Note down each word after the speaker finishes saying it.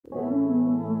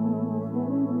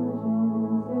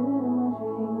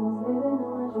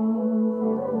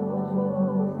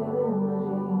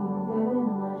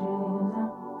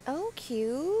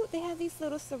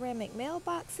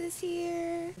mailboxes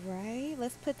here, right?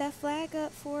 Let's put that flag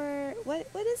up for, what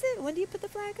is it? When do you put the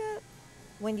flag up?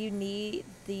 When you need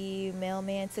the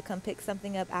mailman to come pick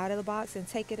something up out of the box and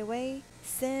take it away.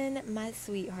 Send my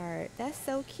sweetheart. That's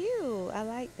so cute. I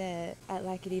like that. I'd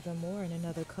like it even more in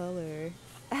another color.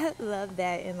 I love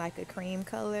that in like a cream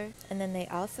color. And then they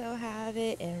also have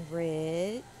it in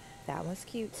red. That one's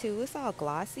cute too. It's all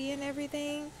glossy and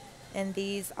everything. And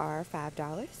these are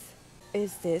 $5.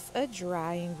 Is this a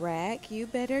drying rack? You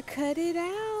better cut it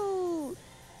out.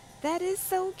 That is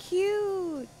so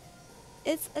cute.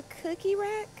 It's a cookie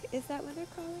rack. Is that what they're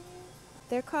calling it?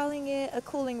 They're calling it a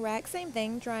cooling rack. Same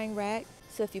thing, drying rack.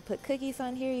 So if you put cookies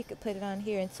on here, you could put it on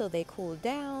here until they cool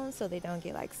down so they don't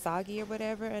get like soggy or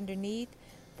whatever underneath.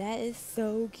 That is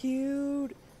so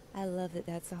cute. I love that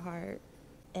that's a heart.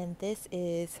 And this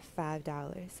is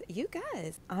 $5. You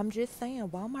guys, I'm just saying,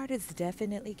 Walmart is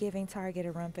definitely giving Target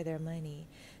a run for their money.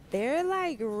 They're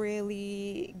like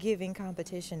really giving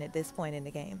competition at this point in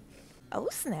the game. Oh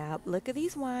snap, look at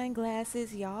these wine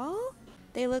glasses, y'all.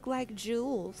 They look like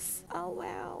jewels. Oh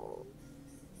wow.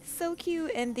 So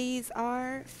cute. And these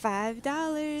are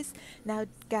 $5. Now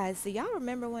guys, do y'all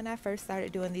remember when I first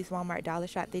started doing these Walmart dollar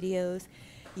shop videos?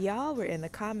 Y'all were in the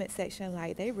comment section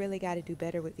like they really got to do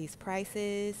better with these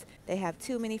prices. They have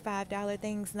too many $5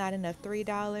 things, not enough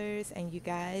 $3. And you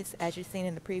guys, as you've seen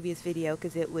in the previous video,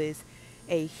 because it was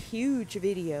a huge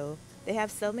video, they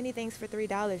have so many things for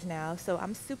 $3 now. So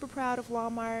I'm super proud of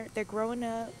Walmart. They're growing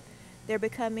up. They're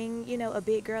becoming, you know, a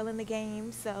big girl in the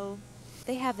game. So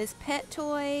they have this pet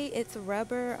toy. It's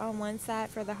rubber on one side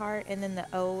for the heart, and then the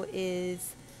O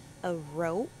is a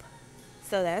rope.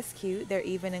 So that's cute. They're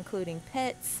even including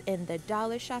pets in the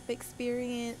dollar shop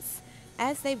experience,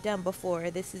 as they've done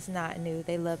before. This is not new.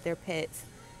 They love their pets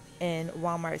in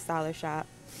Walmart's dollar shop.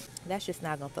 That's just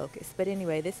not gonna focus. But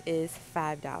anyway, this is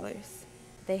 $5.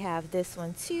 They have this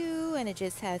one too, and it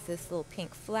just has this little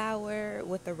pink flower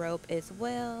with the rope as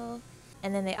well.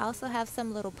 And then they also have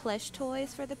some little plush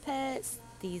toys for the pets.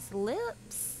 These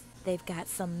lips. They've got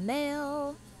some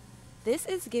mail. This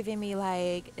is giving me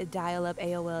like a dial-up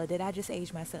AOL. Did I just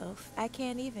age myself? I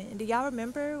can't even. Do y'all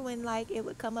remember when like it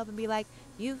would come up and be like,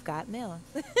 you've got mail?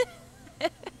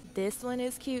 This one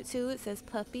is cute too. It says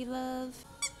puppy love.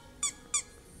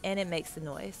 And it makes the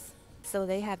noise. So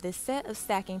they have this set of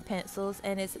stacking pencils,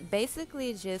 and it's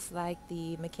basically just like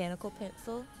the mechanical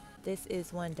pencil. This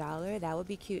is $1. That would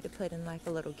be cute to put in like a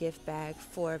little gift bag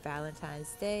for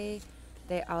Valentine's Day.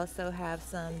 They also have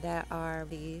some that are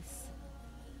these.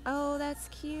 Oh, that's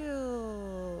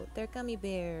cute. They're gummy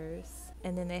bears.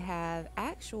 And then they have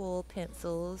actual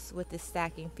pencils with the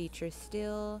stacking feature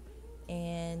still.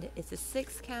 And it's a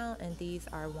 6 count, and these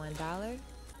are $1.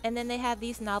 And then they have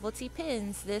these novelty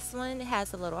pins. This one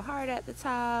has a little heart at the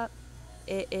top.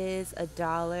 It is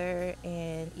 $1,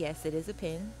 and yes, it is a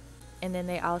pin. And then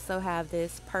they also have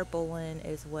this purple one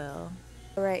as well.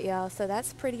 Alright y'all, so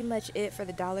that's pretty much it for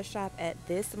the dollar shop at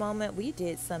this moment. We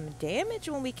did some damage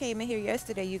when we came in here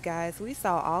yesterday, you guys. We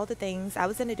saw all the things. I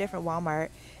was in a different Walmart,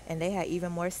 and they had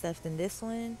even more stuff than this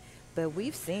one. But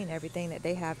we've seen everything that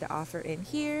they have to offer in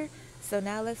here. So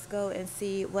now let's go and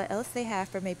see what else they have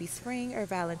for maybe spring or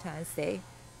Valentine's Day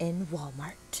in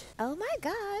Walmart. Oh my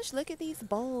gosh, look at these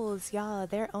bowls, y'all.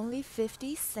 They're only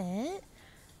 50 cents.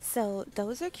 So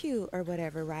those are cute or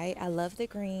whatever, right? I love the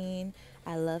green.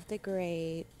 I love the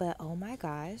gray. But oh my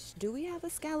gosh, do we have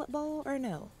a scallop bowl or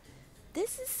no?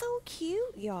 This is so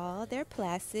cute, y'all. They're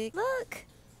plastic. Look,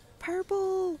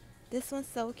 purple. This one's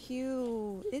so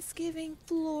cute. It's giving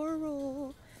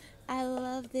floral. I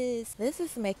love this. This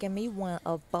is making me want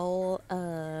a bowl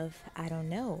of, I don't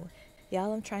know.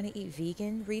 Y'all, I'm trying to eat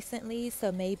vegan recently,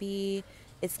 so maybe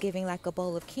it's giving like a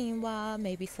bowl of quinoa,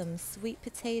 maybe some sweet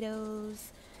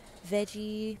potatoes,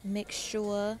 veggie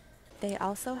mixture. They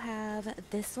also have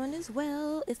this one as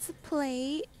well. It's a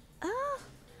plate. Oh,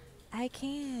 I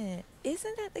can't.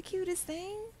 Isn't that the cutest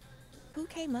thing? Who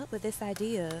came up with this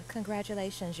idea?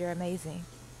 Congratulations, you're amazing.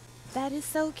 That is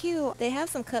so cute. They have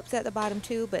some cups at the bottom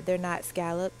too, but they're not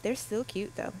scalloped. They're still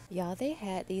cute though. Y'all, they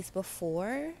had these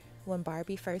before when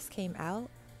Barbie first came out.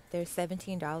 They're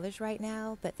 $17 right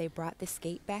now, but they brought the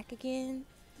skate back again.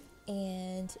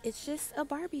 And it's just a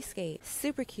Barbie skate.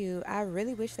 Super cute. I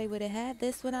really wish they would have had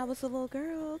this when I was a little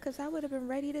girl, because I would have been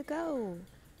ready to go.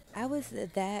 I was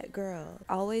that girl.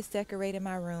 Always decorating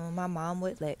my room. My mom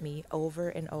would let me over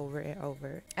and over and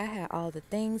over. I had all the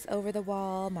things over the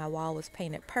wall. My wall was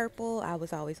painted purple. I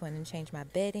was always wanting to change my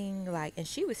bedding. And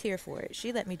she was here for it.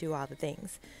 She let me do all the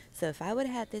things. So if I would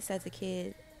have had this as a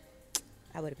kid,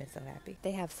 I would have been so happy.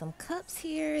 They have some cups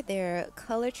here. They're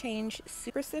color change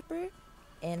super sipper.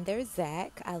 And they're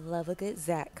Zach. I love a good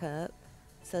Zach cup.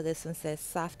 So this one says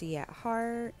softy at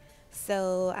heart.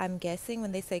 So I'm guessing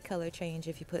when they say color change,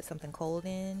 if you put something cold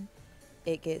in,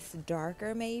 it gets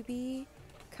darker maybe.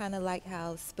 Kind of like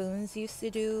how spoons used to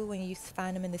do when you used to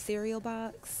find them in the cereal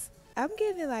box. I'm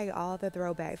getting like all the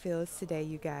throwback feels today,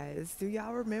 you guys. Do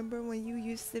y'all remember when you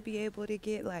used to be able to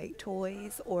get like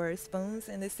toys or spoons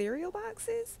in the cereal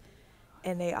boxes?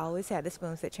 And they always had the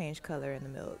spoons that change color in the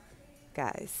milk.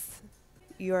 Guys,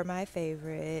 you're my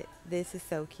favorite. This is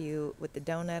so cute with the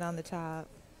donut on the top.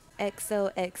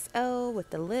 XOXO with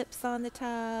the lips on the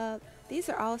top. These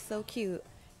are all so cute.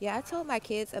 Yeah, I told my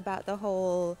kids about the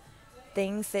whole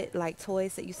things that like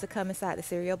toys that used to come inside the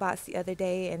cereal box the other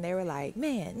day, and they were like,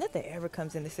 man, nothing ever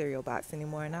comes in the cereal box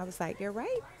anymore. And I was like, you're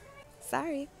right.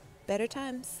 Sorry. Better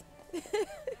times.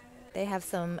 They have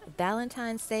some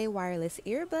Valentine's Day wireless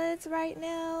earbuds right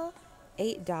now.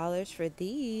 $8 for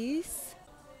these.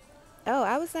 Oh,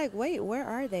 I was like, wait, where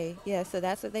are they? Yeah, so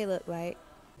that's what they look like.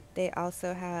 They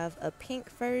also have a pink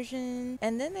version.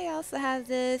 And then they also have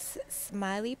this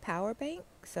smiley power bank.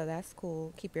 So that's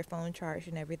cool. Keep your phone charged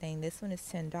and everything. This one is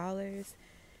 $10.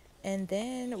 And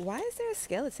then why is there a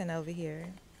skeleton over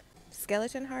here?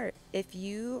 Skeleton heart. If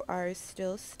you are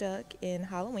still stuck in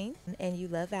Halloween and you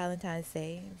love Valentine's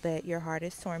Day, but your heart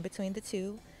is torn between the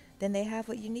two, then they have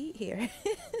what you need here.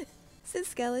 It's a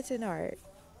skeleton heart.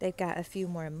 They've got a few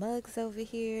more mugs over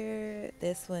here.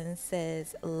 This one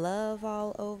says love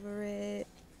all over it.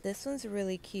 This one's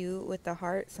really cute with the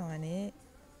hearts on it.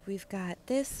 We've got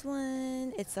this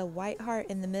one. It's a white heart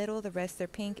in the middle. The rest are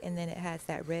pink, and then it has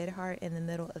that red heart in the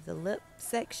middle of the lip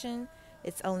section.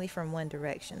 It's only from one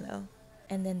direction though.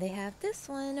 And then they have this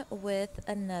one with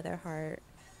another heart.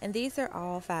 And these are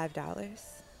all $5.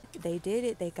 They did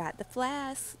it. They got the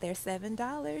flasks. They're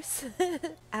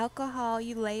 $7. I'll call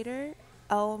you later.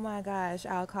 Oh my gosh,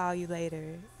 I'll call you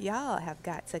later. Y'all have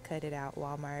got to cut it out,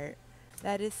 Walmart.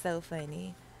 That is so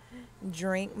funny.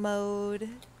 Drink mode.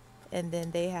 And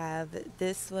then they have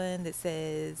this one that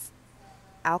says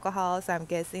alcohol, so I'm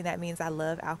guessing that means I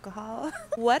love alcohol.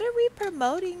 What are we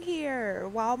promoting here,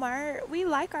 Walmart? We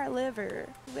like our liver.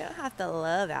 We don't have to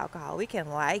love alcohol. We can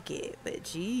like it, but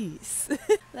geez.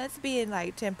 Let's be in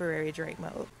like temporary drink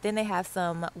mode. Then they have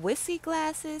some whiskey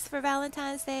glasses for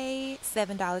Valentine's Day.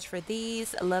 $7 for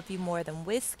these. I love you more than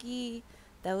whiskey.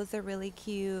 Those are really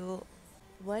cute.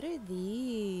 What are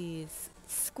these?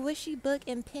 Squishy book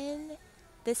and pen.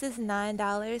 This is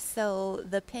 $9. So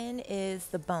the pen is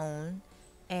the bone.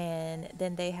 And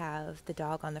then they have the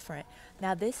dog on the front.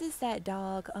 Now this is that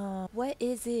dog, what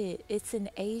is it? It's an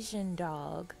Asian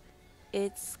dog.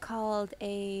 It's called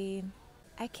a,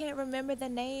 I can't remember the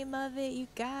name of it, you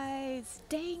guys.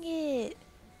 Dang it.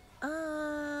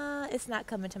 It's not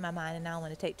coming to my mind, and I don't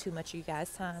want to take too much of you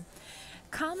guys' time.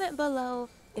 Comment below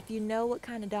if you know what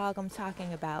kind of dog I'm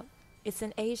talking about. It's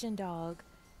an Asian dog.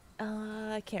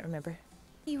 I can't remember.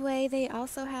 Anyway, they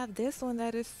also have this one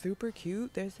that is super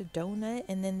cute. There's a donut,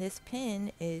 and then this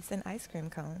pen is an ice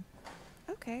cream cone.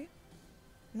 Okay,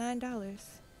 $9.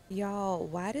 Y'all,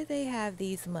 why do they have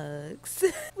these mugs?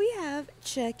 We have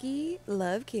Chucky,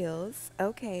 Love Kills.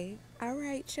 Okay, all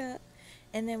right, Chuck.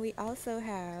 And then we also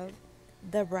have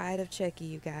The Bride of Chucky,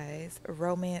 you guys.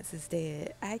 Romance is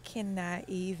Dead. I cannot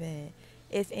even.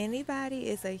 If anybody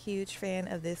is a huge fan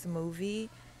of this movie,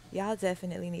 y'all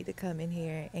definitely need to come in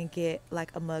here and get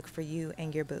like a mug for you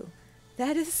and your boo.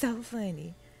 That is so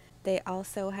funny. They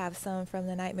also have some from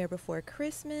The Nightmare Before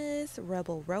Christmas,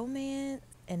 Rebel Romance,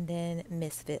 and then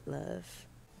Misfit Love.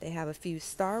 They have a few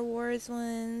Star Wars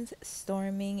ones,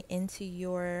 Storming Into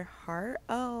Your Heart.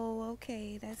 Oh,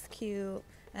 okay, that's cute.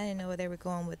 I didn't know where they were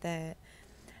going with that.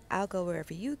 I'll Go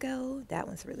Wherever You Go. That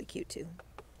one's really cute too.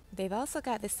 They've also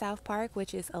got the South Park,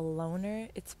 which is a loner.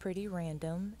 It's pretty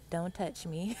random. Don't touch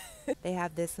me. They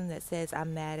have this one that says,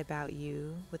 I'm mad about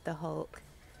you, with the Hulk.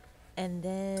 And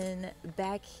then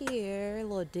back here, a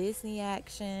little Disney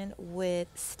action with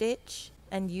Stitch.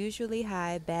 Unusually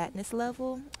high badness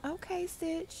level. Okay,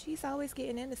 Stitch. He's always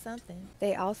getting into something.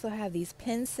 They also have these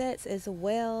pen sets as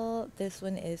well. This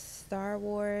one is Star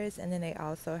Wars. And then they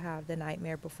also have The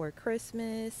Nightmare Before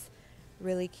Christmas.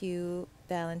 Really cute.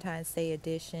 Valentine's Day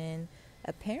edition.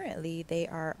 Apparently they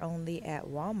are only at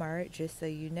Walmart, just so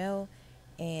you know,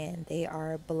 and they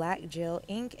are black gel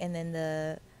ink, and then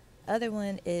the other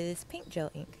one is pink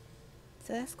gel ink,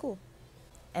 so that's cool.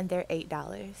 And they're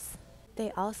 $8.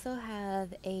 They also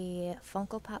have a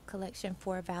Funko Pop collection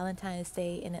for Valentine's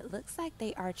Day, and it looks like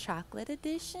they are chocolate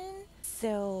edition.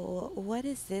 So what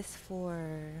is this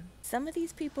for? Some of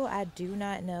these people I do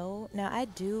not know. Now I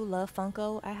do love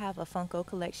Funko. I have a Funko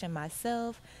collection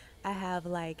myself, I have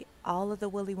like all of the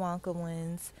Willy Wonka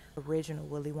ones, original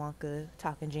Willy Wonka,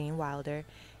 talking Gene Wilder.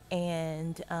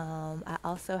 And I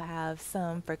also have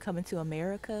some for Coming to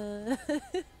America.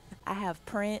 I have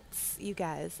prints. You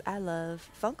guys, I love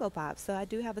Funko Pops, so I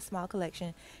do have a small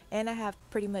collection. And I have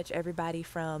pretty much everybody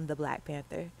from the Black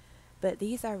Panther. But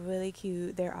these are really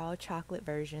cute. They're all chocolate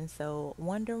versions. So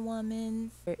Wonder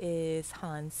Woman, there is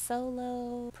Han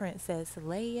Solo, Princess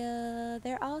Leia.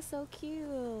 They're all so cute.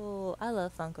 I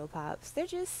love Funko Pops. They're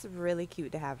just really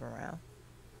cute to have around.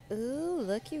 Ooh,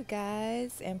 look you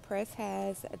guys. Impress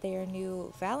has their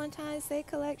new Valentine's Day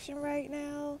collection right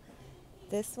now.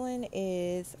 This one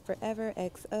is Forever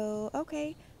XO.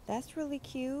 Okay, that's really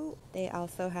cute. They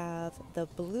also have the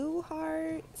blue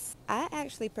hearts. I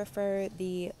actually prefer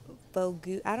the Vogue.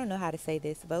 I don't know how to say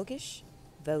this. Voguish?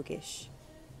 Voguish.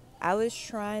 I was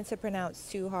trying to pronounce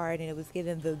too hard and it was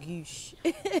giving Voguish.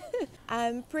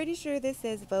 I'm pretty sure this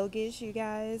says Voguish, you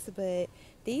guys, but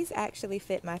these actually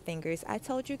fit my fingers. I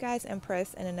told you guys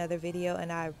Impress in another video and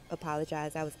I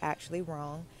apologize. I was actually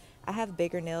wrong. I have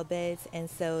bigger nail beds and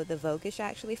so the Voguish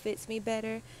actually fits me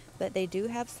better, but they do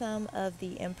have some of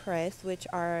the Impress, which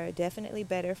are definitely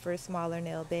better for smaller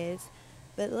nail beds.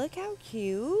 But look how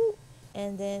cute.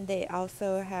 And then they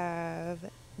also have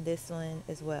this one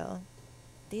as well.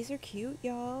 These are cute,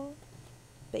 y'all.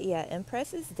 But yeah,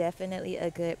 Impress is definitely a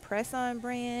good press-on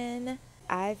brand.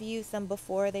 I've used them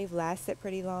before. They've lasted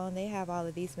pretty long. They have all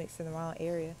of these mixed in the wrong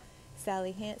area.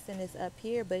 Sally Hansen is up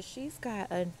here, but she's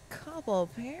got a couple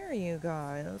pair, you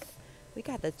guys. We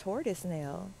got the tortoise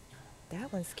nail.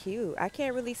 That one's cute. I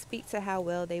can't really speak to how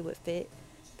well they would fit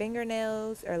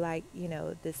fingernails or like, you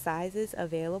know, the sizes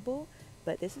available,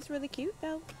 but this is really cute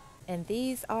though. And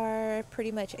these are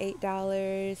pretty much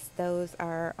 $8. Those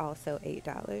are also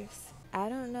 $8. I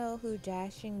don't know who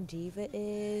Dashing Diva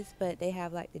is, but they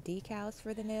have like the decals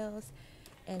for the nails.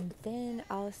 And then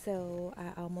also,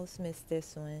 I almost missed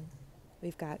this one.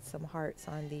 We've got some hearts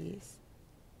on these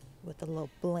with a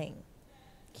little bling.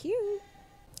 Cute.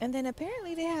 And then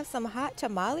apparently they have some hot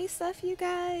tamale stuff, you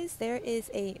guys. There is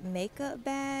a makeup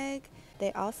bag.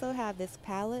 They also have this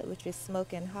palette, which is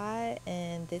smoking hot,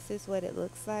 and this is what it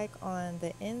looks like on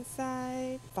the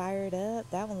inside. Fired up.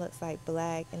 That one looks like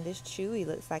black, and this chewy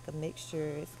looks like a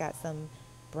mixture. It's got some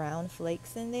brown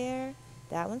flakes in there.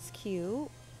 That one's cute.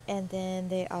 And then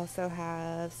they also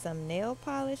have some nail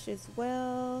polish as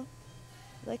well.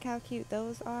 Look how cute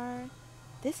those are.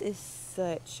 This is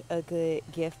such a good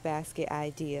gift basket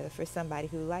idea for somebody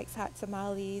who likes hot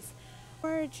tamales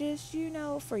or just, you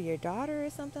know, for your daughter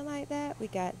or something like that. We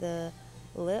got the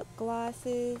lip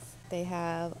glosses. They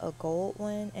have a gold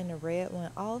one and a red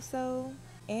one also.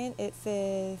 And it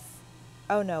says,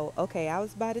 oh no, okay, I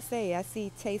was about to say, I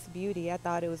see Taste Beauty. I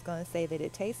thought it was going to say that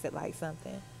it tasted like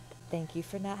something. Thank you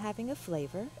for not having a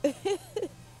flavor.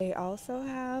 They also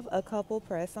have a couple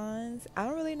press-ons. I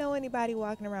don't really know anybody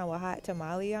walking around with hot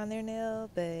tamale on their nail,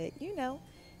 but you know,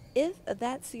 if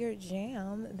that's your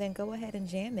jam, then go ahead and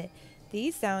jam it.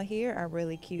 These down here are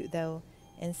really cute though,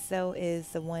 and so is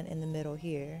the one in the middle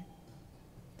here.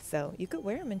 So you could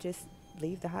wear them and just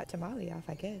leave the hot tamale off,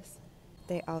 I guess.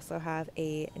 They also have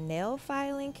a nail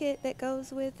filing kit that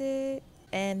goes with it.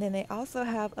 And then they also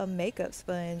have a makeup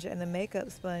sponge, and the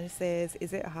makeup sponge says,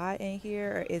 is it hot in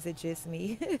here or is it just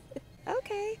me?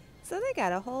 Okay, so they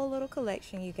got a whole little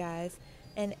collection, you guys,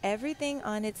 and everything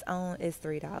on its own is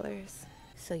 $3.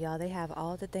 So y'all, they have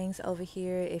all the things over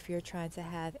here if you're trying to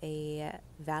have a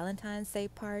Valentine's Day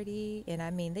party. And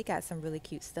I mean, they got some really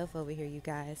cute stuff over here, you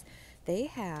guys. They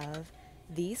have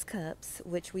these cups,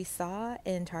 which we saw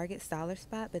in Target's Dollar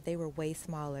Spot, but they were way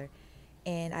smaller.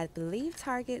 And I believe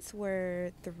Target's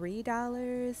were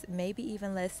 $3, maybe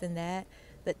even less than that.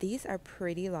 But these are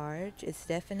pretty large. It's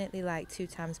definitely like 2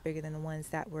 times bigger than the ones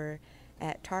that were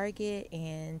at Target,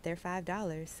 and they're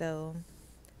 $5. So,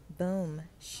 boom,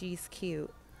 she's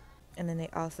cute. And then they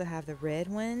also have the red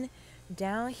one.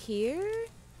 Down here,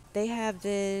 they have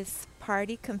this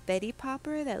party confetti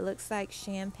popper that looks like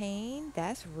champagne.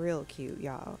 That's real cute,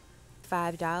 y'all.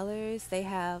 $5. They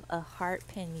have a heart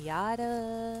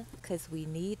pinata because we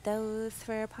need those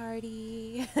for a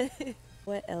party.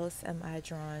 What else am I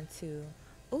drawn to?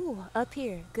 Ooh, up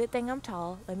here. Good thing I'm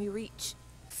tall. Let me reach.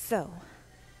 So,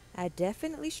 I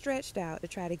definitely stretched out to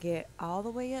try to get all the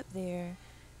way up there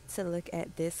to look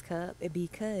at this cup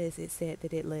because it said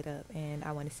that it lit up and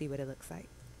I want to see what it looks like.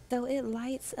 So it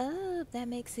lights up. That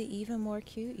makes it even more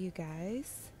cute, you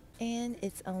guys. And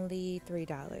it's only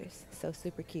 $3, so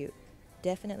super cute.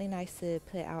 Definitely nice to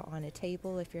put out on a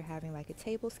table if you're having like a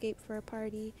tablescape for a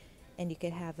party, and you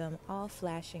could have them all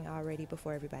flashing already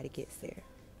before everybody gets there.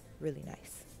 Really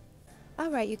nice.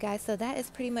 Alright you guys, so that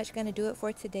is pretty much going to do it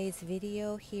for today's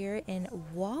video here in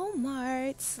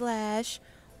Walmart's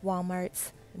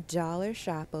dollar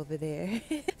shop over there.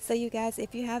 So you guys,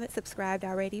 if you haven't subscribed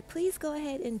already, please go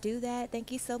ahead and do that.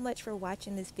 Thank you so much for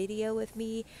watching this video with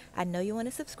me. I know you want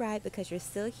to subscribe because you're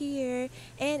still here,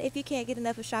 and if you can't get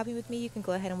enough of shopping with me, you can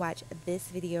go ahead and watch this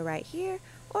video right here,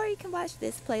 or you can watch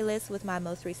this playlist with my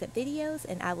most recent videos,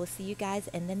 and I will see you guys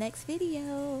in the next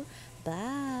video.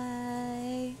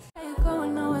 Bye.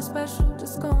 Going nowhere special,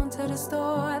 just going to the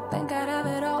store. I think I'd have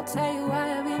it all, tell you I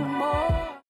have even more.